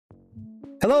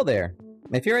Hello there.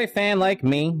 If you're a fan like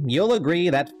me, you'll agree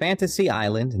that Fantasy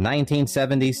Island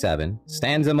 1977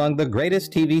 stands among the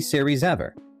greatest TV series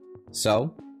ever.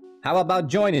 So, how about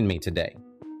joining me today?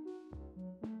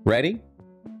 Ready?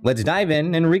 Let's dive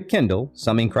in and rekindle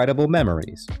some incredible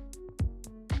memories.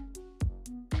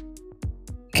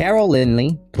 Carol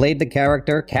Lynley played the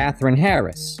character Catherine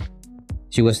Harris.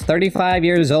 She was 35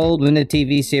 years old when the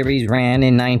TV series ran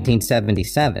in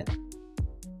 1977.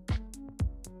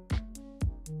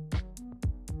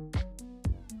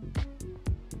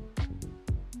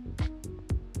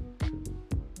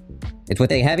 It's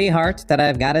with a heavy heart that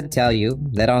I've got to tell you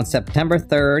that on September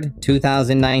 3rd,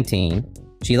 2019,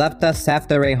 she left us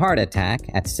after a heart attack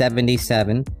at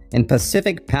 77 in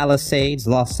Pacific Palisades,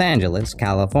 Los Angeles,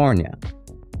 California.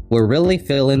 We're really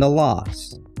feeling the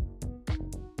loss.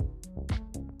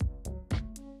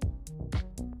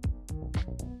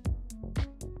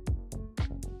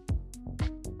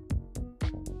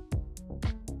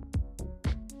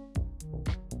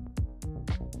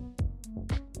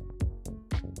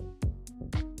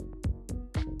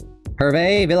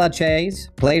 Hervé Villechaize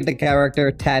played the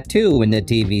character Tattoo in the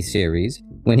TV series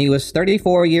when he was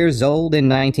 34 years old in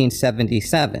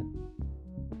 1977.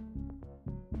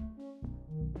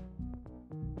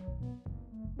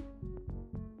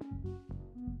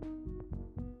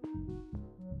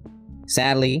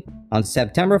 Sadly, on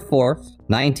September 4th,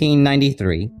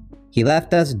 1993, he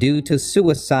left us due to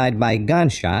suicide by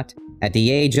gunshot at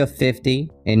the age of 50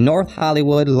 in North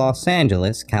Hollywood, Los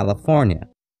Angeles, California.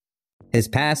 His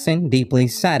passing deeply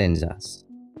saddens us.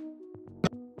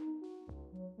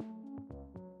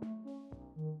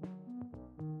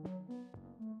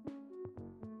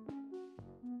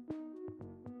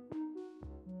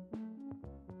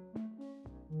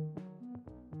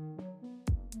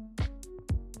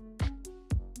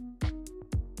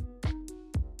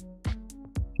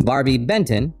 Barbi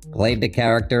Benton played the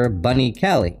character Bunny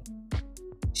Kelly.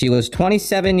 She was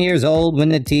 27 years old when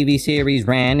the TV series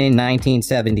ran in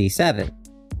 1977.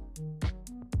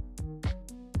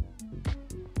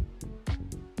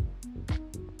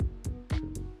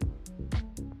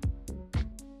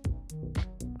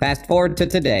 Fast forward to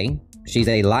today, she's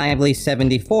a lively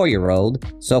 74-year-old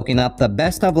soaking up the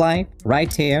best of life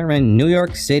right here in New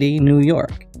York City, New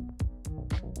York.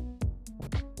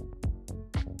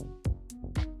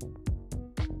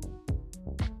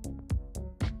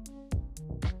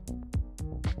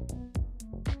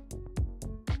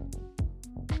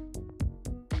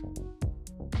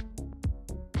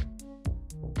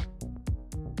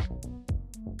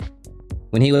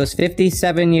 When he was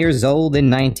 57 years old in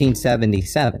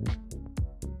 1977.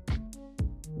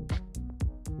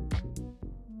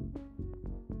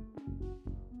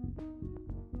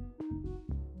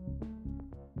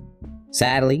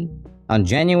 Sadly, on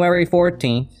January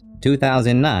 14th,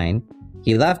 2009,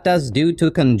 he left us due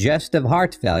to congestive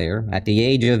heart failure at the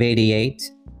age of 88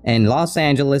 in Los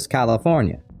Angeles,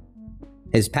 California.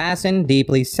 His passing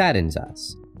deeply saddens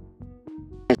us.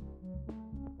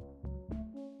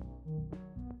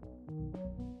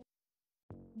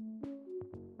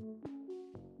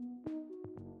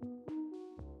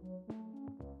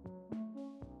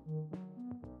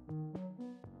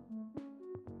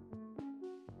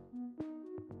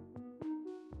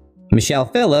 Michelle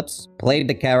Phillips played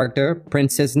the character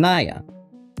Princess Naya.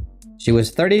 She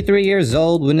was 33 years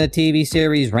old when the TV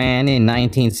series ran in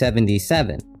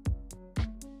 1977.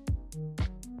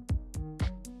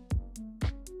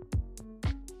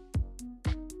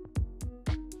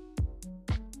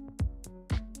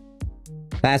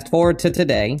 Fast forward to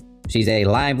today, she's a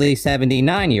lively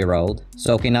 79-year-old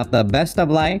soaking up the best of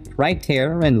life right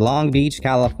here in Long Beach,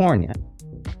 California.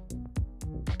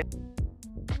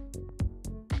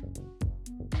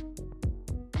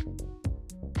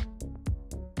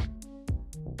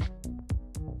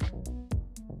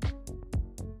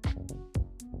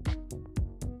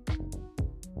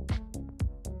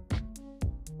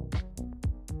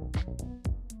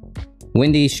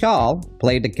 Wendy Schaal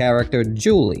played the character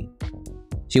Julie.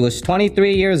 She was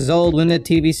 23 years old when the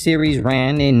TV series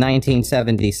ran in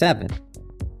 1977.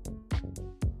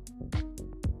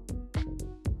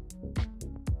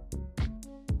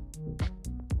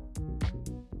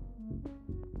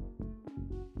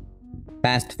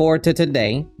 Fast forward to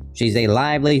today, she's a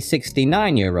lively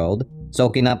 69-year-old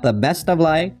soaking up the best of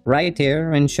life right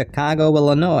here in Chicago,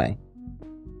 Illinois.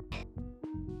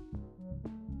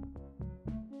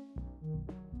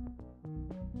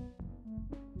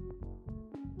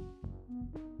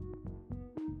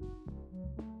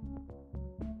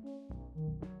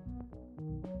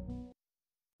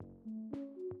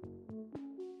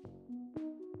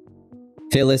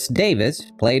 Phyllis Davis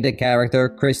played the character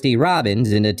Christy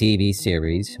Robbins in the TV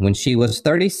series when she was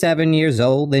 37 years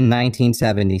old in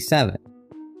 1977.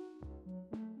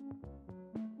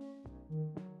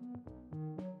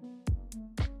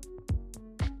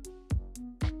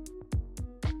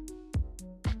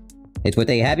 It's with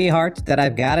a heavy heart that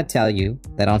I've got to tell you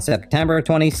that on September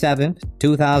 27,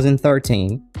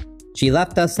 2013, she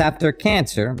left us after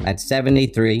cancer at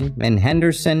 73 in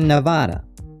Henderson, Nevada.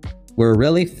 We're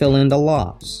really feeling the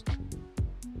loss.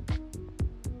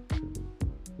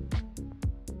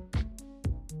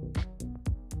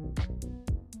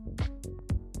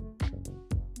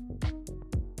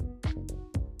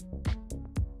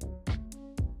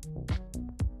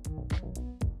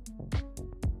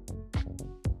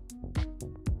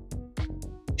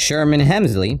 Sherman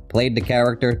Hemsley played the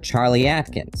character Charlie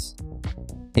Atkins.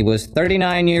 He was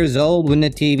 39 years old when the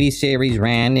TV series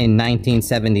ran in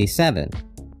 1977.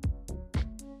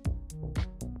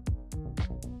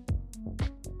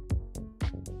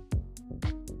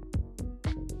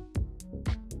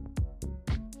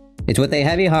 It's with a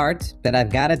heavy heart that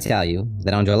I've got to tell you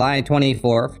that on July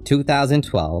 24,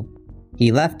 2012,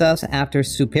 he left us after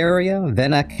superior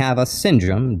vena cava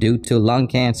syndrome due to lung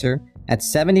cancer at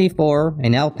 74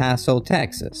 in El Paso,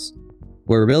 Texas.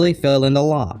 We're really feeling the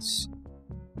loss.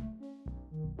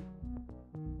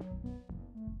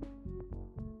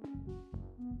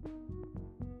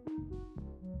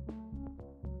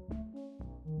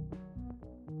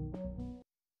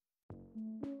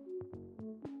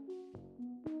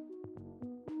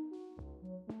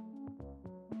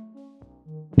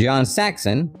 John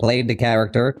Saxon played the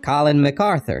character Colin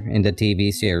MacArthur in the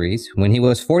TV series when he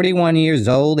was 41 years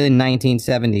old in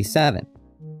 1977.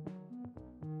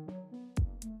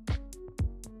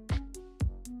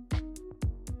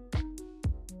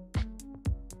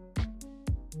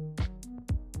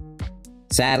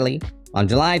 Sadly, on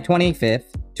July 25,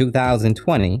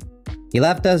 2020, he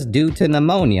left us due to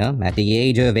pneumonia at the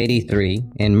age of 83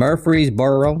 in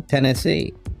Murfreesboro,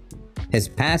 Tennessee. His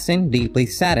passing deeply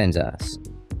saddens us.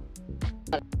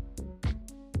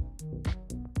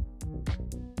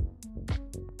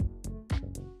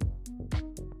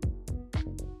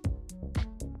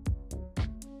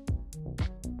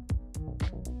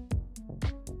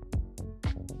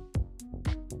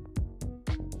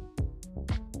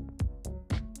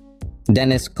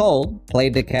 Dennis Cole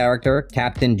played the character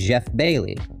Captain Jeff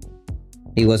Bailey.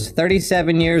 He was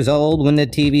 37 years old when the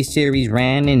TV series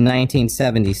ran in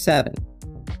 1977.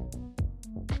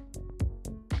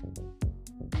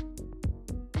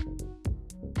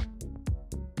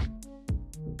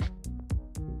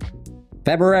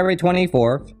 February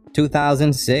 24,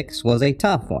 2006 was a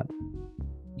tough one.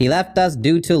 He left us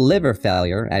due to liver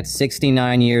failure at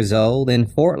 69 years old in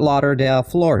Fort Lauderdale,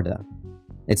 Florida.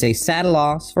 It's a sad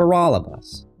loss for all of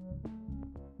us.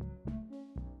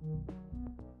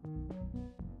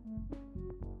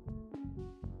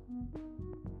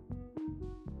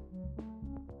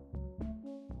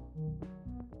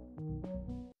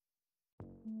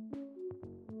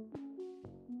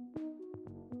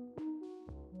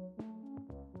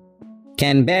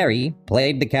 Ken Berry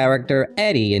played the character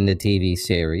Eddie in the TV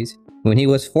series when he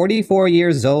was 44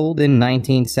 years old in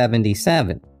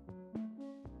 1977.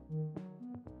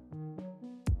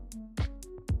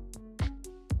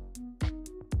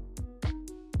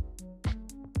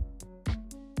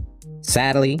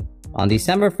 Sadly, on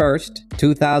December 1st,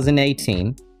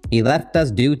 2018, he left us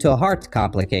due to heart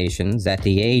complications at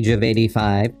the age of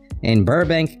 85 in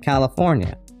Burbank,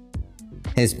 California.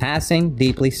 His passing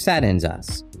deeply saddens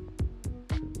us.